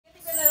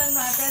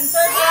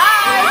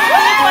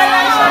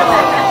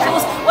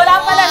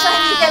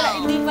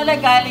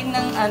galing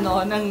ng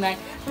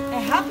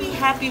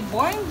happy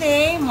born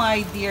day,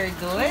 my dear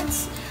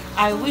goods.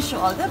 I wish you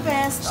all the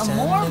best,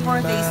 more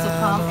birthdays to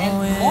come and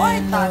more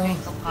tagay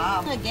to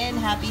come. Again,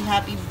 happy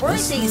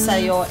birthday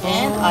sa'yo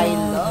and I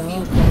love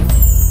you.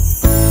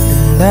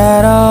 And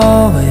I'd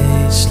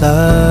always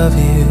love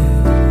you.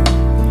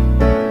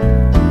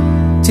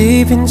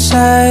 Deep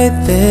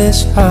inside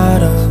this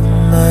heart of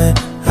mine,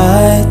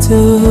 I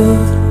do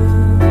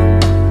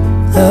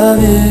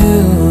love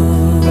you.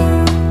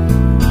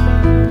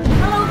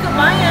 Hello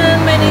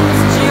kabayan, my name is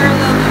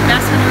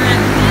Ambassador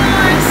and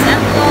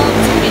Central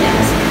to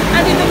Pinas.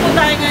 Andito po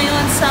tayo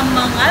ngayon sa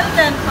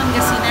Mangaldan,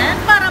 Pangasinan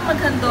para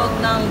maghandog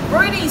ng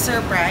birthday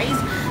surprise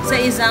sa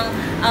isang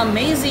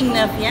amazing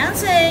na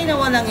fiance na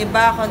walang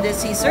iba kundi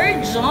si Sir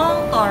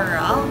Jhong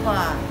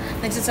Torralba.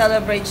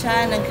 Nagsa-celebrate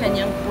siya ng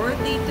kanyang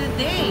birthday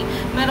today.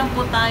 Meron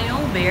po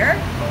tayong bear,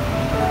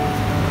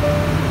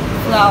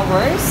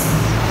 flowers,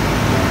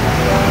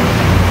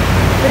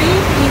 3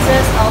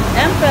 pieces of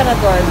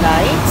Emperador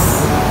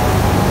lights,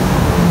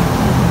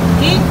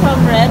 cake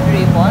from Red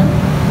Ribbon,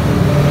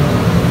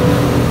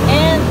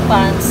 and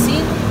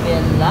Pancit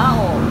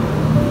Bilao.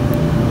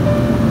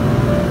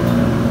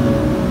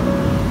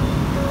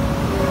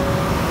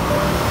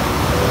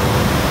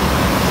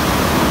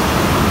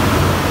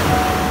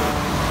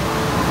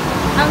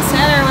 Ang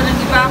seller,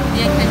 walang iba kundi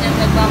ang kanyang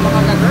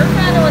nagmamahal na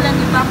girlfriend, walang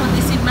iba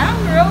kundi si Ma'am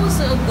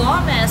Rose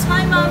Gomez.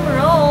 Hi Ma'am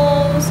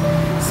Rose!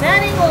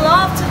 Sending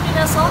love to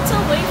Pinas all the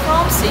way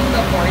from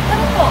Singapore.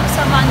 Tara po,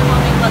 samahan niyo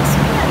kami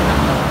mag-spin.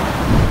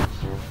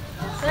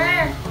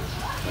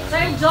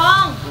 Sir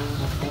Jhong!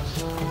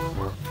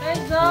 Sir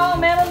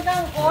Jhong, meron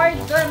kang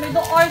order. May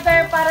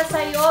order para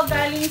sa'yo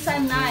galing sa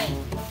Nike.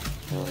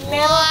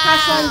 Pero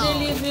cash on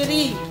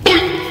delivery.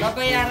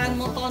 Babayaran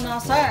mo to na,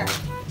 sir.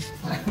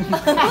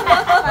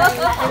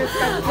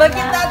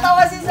 Bakit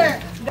tatawa si sir?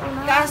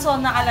 Kaso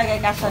nakalagay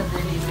cash on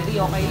delivery.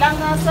 Okay lang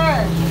na,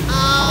 sir.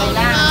 Okay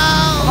lang.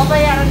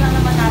 Babayaran lang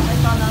naman natin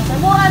to na, sir.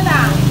 Mura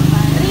lang.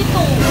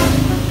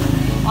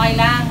 3-2. Okay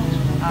lang.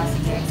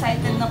 Sige,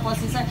 excited na po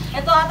si sir.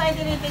 Ito ata yung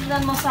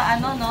tinitignan mo sa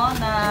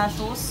na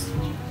shoes.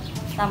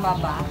 Tama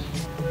ba?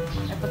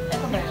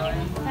 Ito ba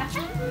yun?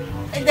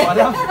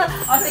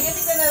 O sige,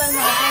 tignan na lang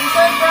natin.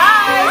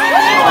 Surprise!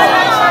 Hindi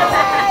pala siya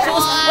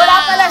shoes. Wala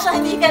pala siya.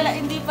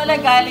 Hindi pala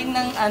galing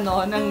ng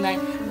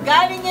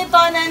galing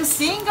ito ng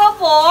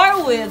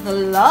Singapore with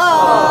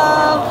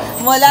love.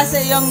 Mula sa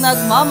iyong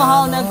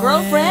nagmamahal na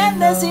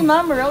girlfriend na si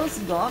Ma'am Rose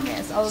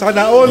Gomez. Okay.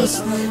 Sana all.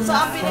 So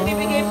ang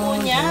pinabibigay po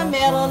niya,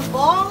 meron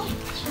pong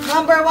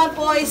number 1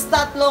 po is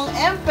 3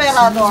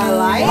 Emperador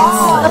lights.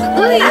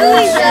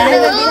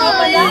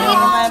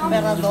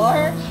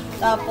 Emperador.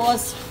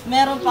 Tapos,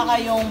 meron pa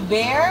kayong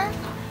bear,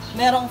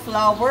 merong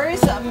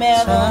flowers,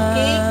 merong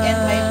cake, and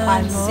may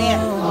pancit.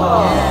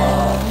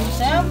 Yan.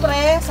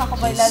 Siyempre, saan ko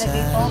ba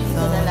ilalagay ito?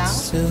 Dito na lang.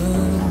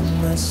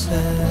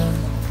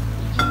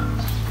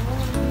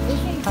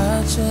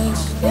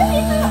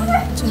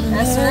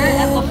 Sir,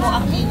 ito po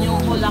ang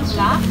inyong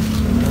bulaklak.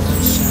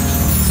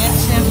 At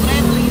siyempre,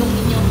 ito yung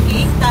inyong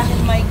cake dahil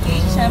may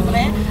cake,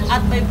 siyempre. At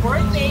may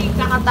birthday,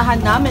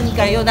 kakantahan namin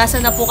kayo.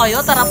 Nasaan na po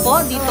kayo? Tara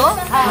po, dito.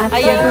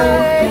 Ayan.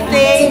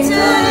 Birthday to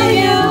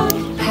you.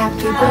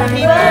 Happy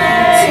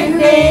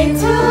birthday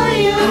to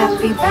you.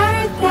 Happy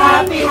birthday.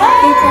 Happy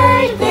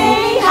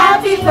birthday.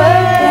 Happy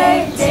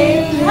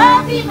birthday.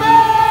 Happy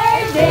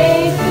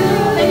birthday to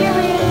you.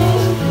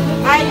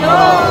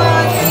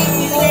 Ayun.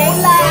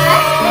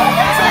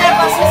 Masaya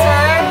ba si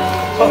sir?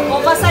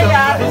 Kung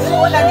masaya,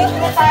 umuulan dito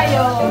na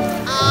tayo.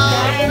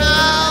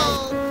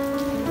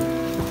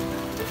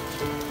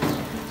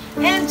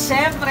 And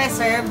syempre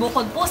sir,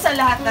 bukod po sa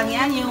lahat ng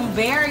yan, yung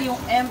bear, yung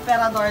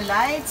Emperador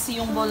lights,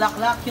 yung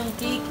bulaklak, yung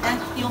cake, at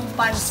yung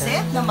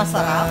pancit na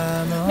masarap,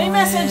 may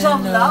message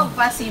of love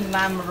pa si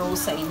Ma'am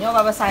Rose sa inyo.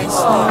 Babasahin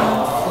ko.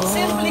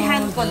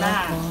 Simplihan ko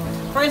na.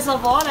 First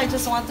of all, I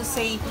just want to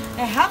say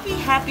a happy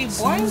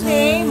born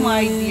day,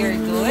 my dear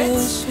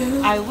goods.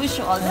 I wish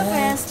you all the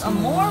best,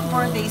 more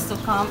birthdays to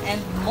come,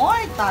 and more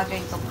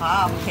tagay to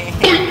come.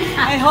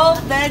 I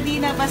hope,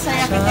 Daddy, na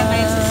masaya kita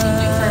ngayon sa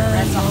simpleng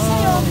surprise ako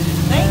sa'yo.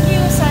 Thank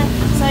you,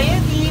 sa'yo,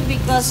 Di,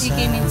 because you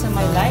came into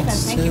my life,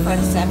 and thank you for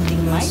accepting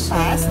my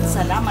past.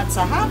 Salamat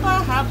sa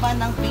haba-haba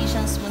ng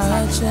patience mo sa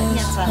akin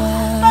at sa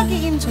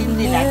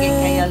pag-iintindi lagi.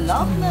 Kaya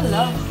love na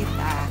love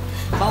kita.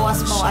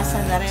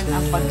 Bawas-bawasan na rin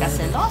ang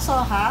pagkaseloso,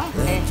 ha?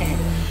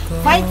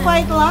 Fight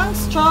lang,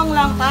 strong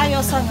lang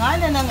tayo sa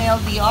ngalan ng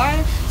LDR.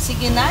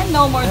 Sige na,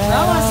 no more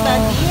dramas,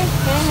 Daddy.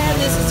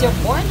 This is your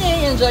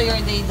birthday. Enjoy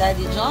your day,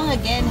 Daddy Jhong.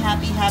 Again,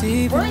 happy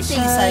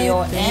birthday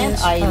sa'yo, and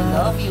I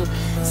love you.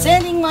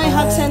 Sending my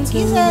hugs and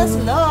kisses.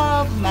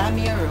 Love,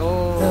 Mami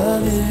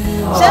Rose.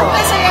 Siyempre,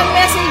 sa yung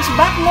message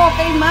back mo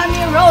kay Mami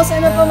Rose.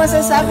 Ano po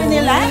masasabi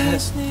nila?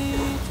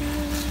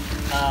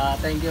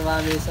 Thank you,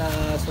 Mami, sa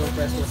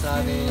surprise mo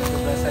sa akin.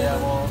 Sobrang saya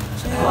mo.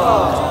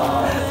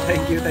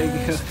 Thank you.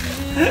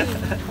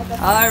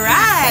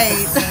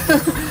 Alright!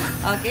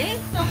 Okay?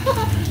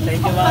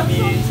 Thank you,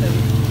 Mami.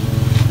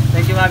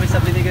 Thank you, Mami, sa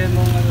binigay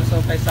mong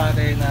surprise sa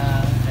akin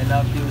na I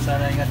love you.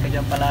 Sana ingat ka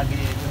dyan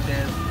palagi.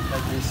 Until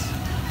like this.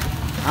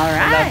 I love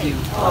Alright. you.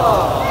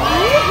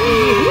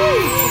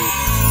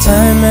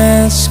 Time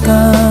has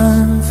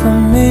come for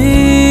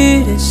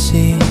me to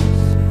see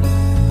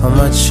how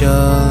much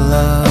your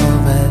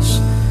love has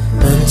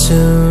meant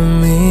to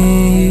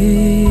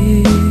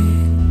me,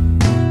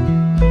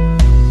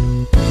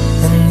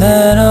 and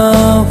that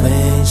I'll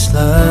always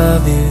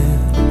love you.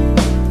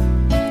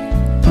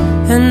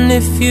 And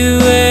if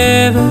you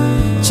ever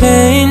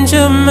change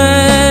your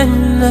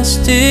mind,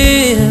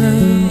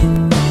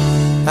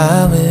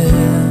 I will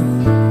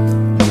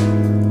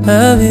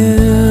love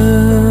you.